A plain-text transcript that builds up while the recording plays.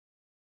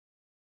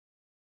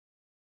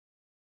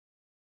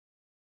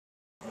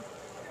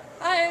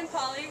Hi, I'm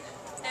Polly,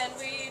 and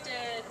we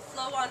did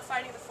flow on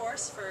Finding the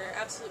Force for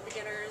absolute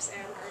beginners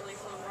and early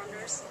flow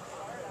wonders.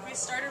 We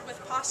started with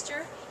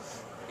posture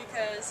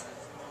because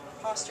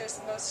posture is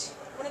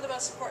one of the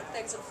most important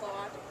things in flow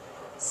on.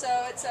 So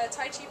it's a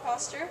Tai Chi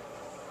posture.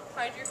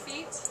 Find your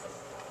feet,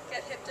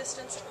 get hip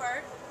distance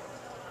apart,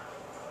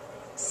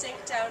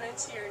 sink down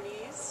into your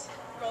knees,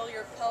 roll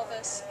your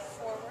pelvis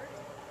forward,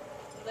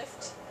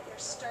 lift your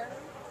sternum.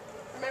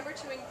 Remember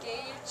to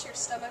engage your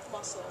stomach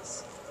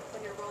muscles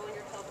when you're rolling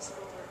your pelvis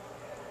forward.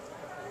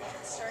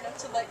 Sternum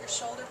to let your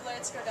shoulder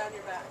blades go down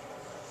your back.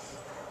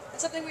 And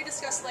something we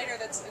discussed later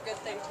that's a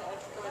good thing to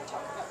go and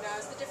talk about now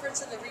is the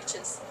difference in the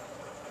reaches.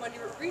 When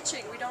you're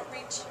reaching, we don't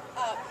reach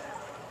up.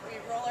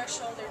 We roll our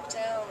shoulder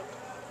down.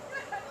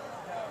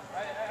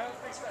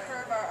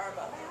 Curve our arm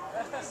up.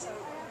 So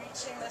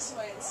reaching this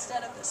way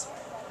instead of this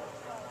way.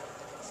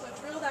 So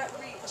drill that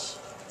reach.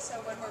 So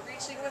when we're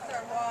reaching with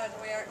our wand,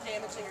 we aren't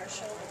damaging our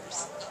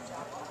shoulders.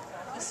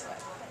 This way.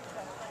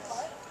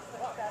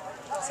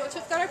 So once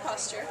we've got our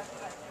posture,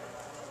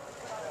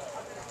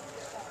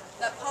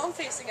 that palm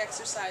facing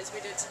exercise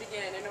we did to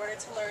begin in order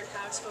to learn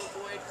how to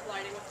avoid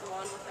colliding with the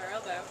wand with our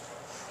elbow.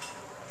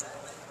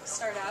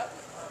 Start out,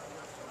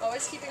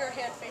 always keeping our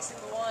hand facing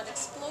the wand.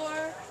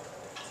 Explore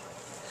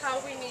how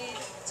we need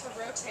to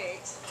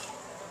rotate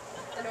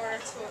in order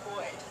to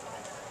avoid.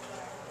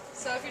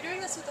 So if you're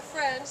doing this with a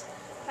friend,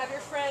 have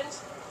your friend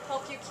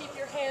help you keep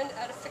your hand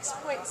at a fixed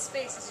point in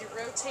space as you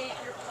rotate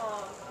your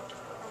palm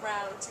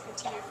around to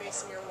continue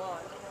facing your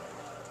wand.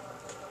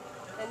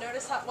 And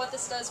notice what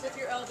this does with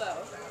your elbow.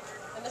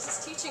 And this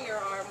is teaching your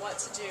arm what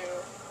to do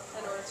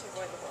in order to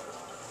avoid the wand.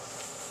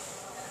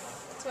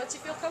 So once you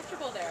feel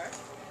comfortable there,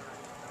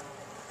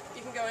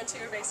 you can go into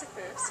your basic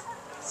moves,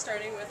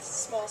 starting with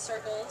small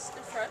circles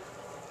in front.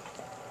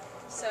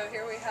 So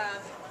here we have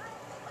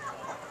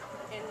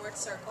inward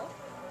circle.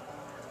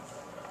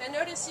 And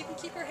notice you can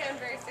keep your hand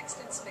very fixed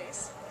in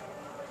space.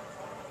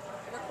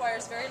 It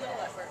requires very little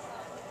effort.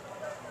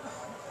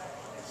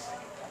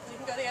 You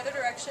can go the other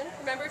direction.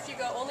 Remember, if you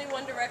go only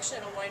one direction,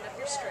 it'll wind up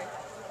your string.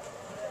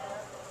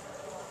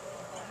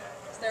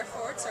 So there are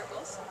forward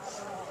circles.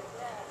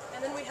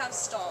 And then we have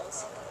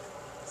stalls,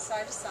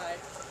 side to side.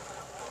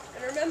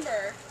 And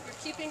remember, you're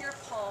keeping your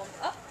palm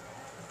up.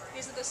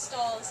 These are the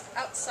stalls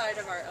outside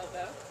of our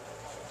elbow.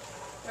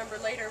 Remember,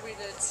 later we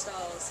did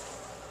stalls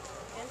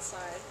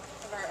inside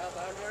of our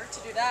elbow. In order to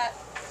do that,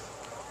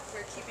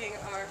 we're keeping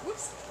our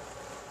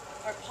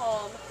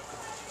palm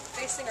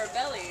facing our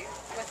belly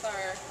with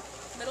our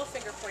middle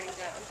finger pointing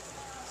down.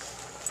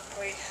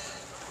 Wait.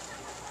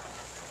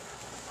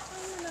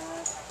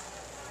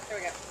 There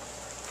we go.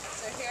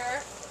 So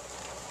here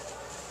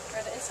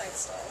are the inside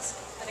stalls,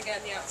 and again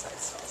the outside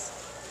stalls.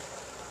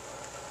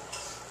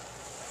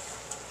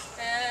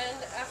 And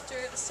after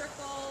the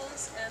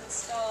circles and the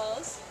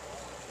stalls,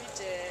 we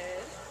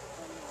did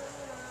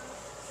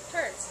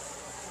turns.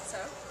 So,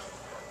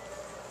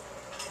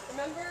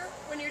 remember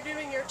when you're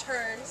doing your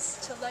turns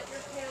to let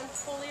your hand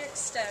fully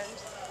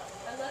extend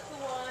and let the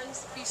wand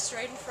be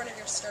straight in front of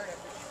your sternum.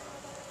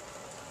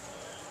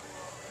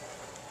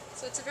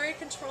 So it's a very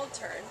controlled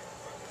turn.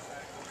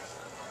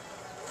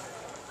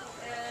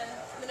 And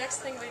the next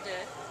thing we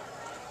did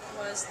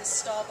was the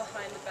stall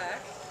behind the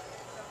back.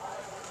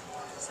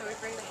 So we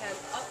bring the hand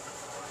up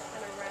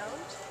and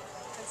around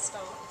and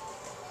stall.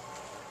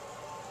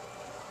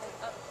 And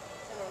up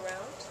and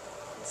around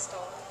and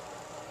stall.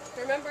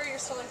 Remember, you're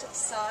stalling to the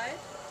side,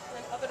 and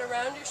then up and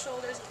around your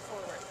shoulders and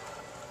forward.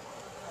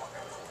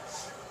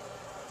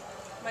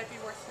 Might be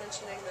worth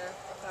mentioning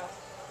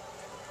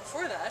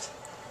before that,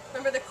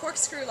 remember the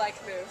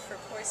corkscrew-like move for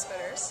koi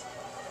spinners.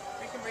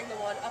 You can bring the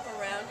wand up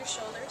around your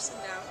shoulders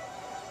and down.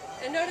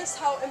 And notice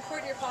how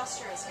important your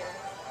posture is here.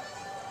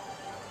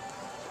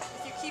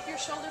 If you keep your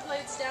shoulder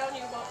blades down,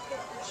 you won't hit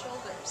your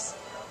shoulders.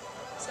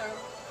 So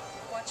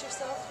watch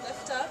yourself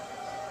lift up.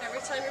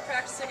 Every time you're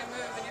practicing a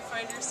move and you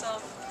find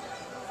yourself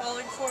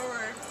falling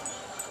forward,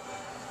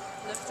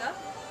 lift up,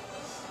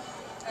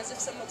 as if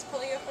someone's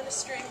pulling you up on a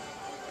string.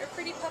 You're a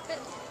pretty puppet.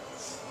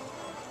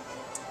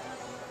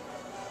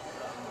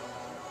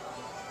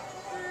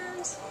 And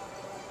I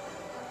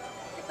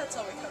think that's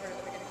all we covered in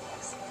the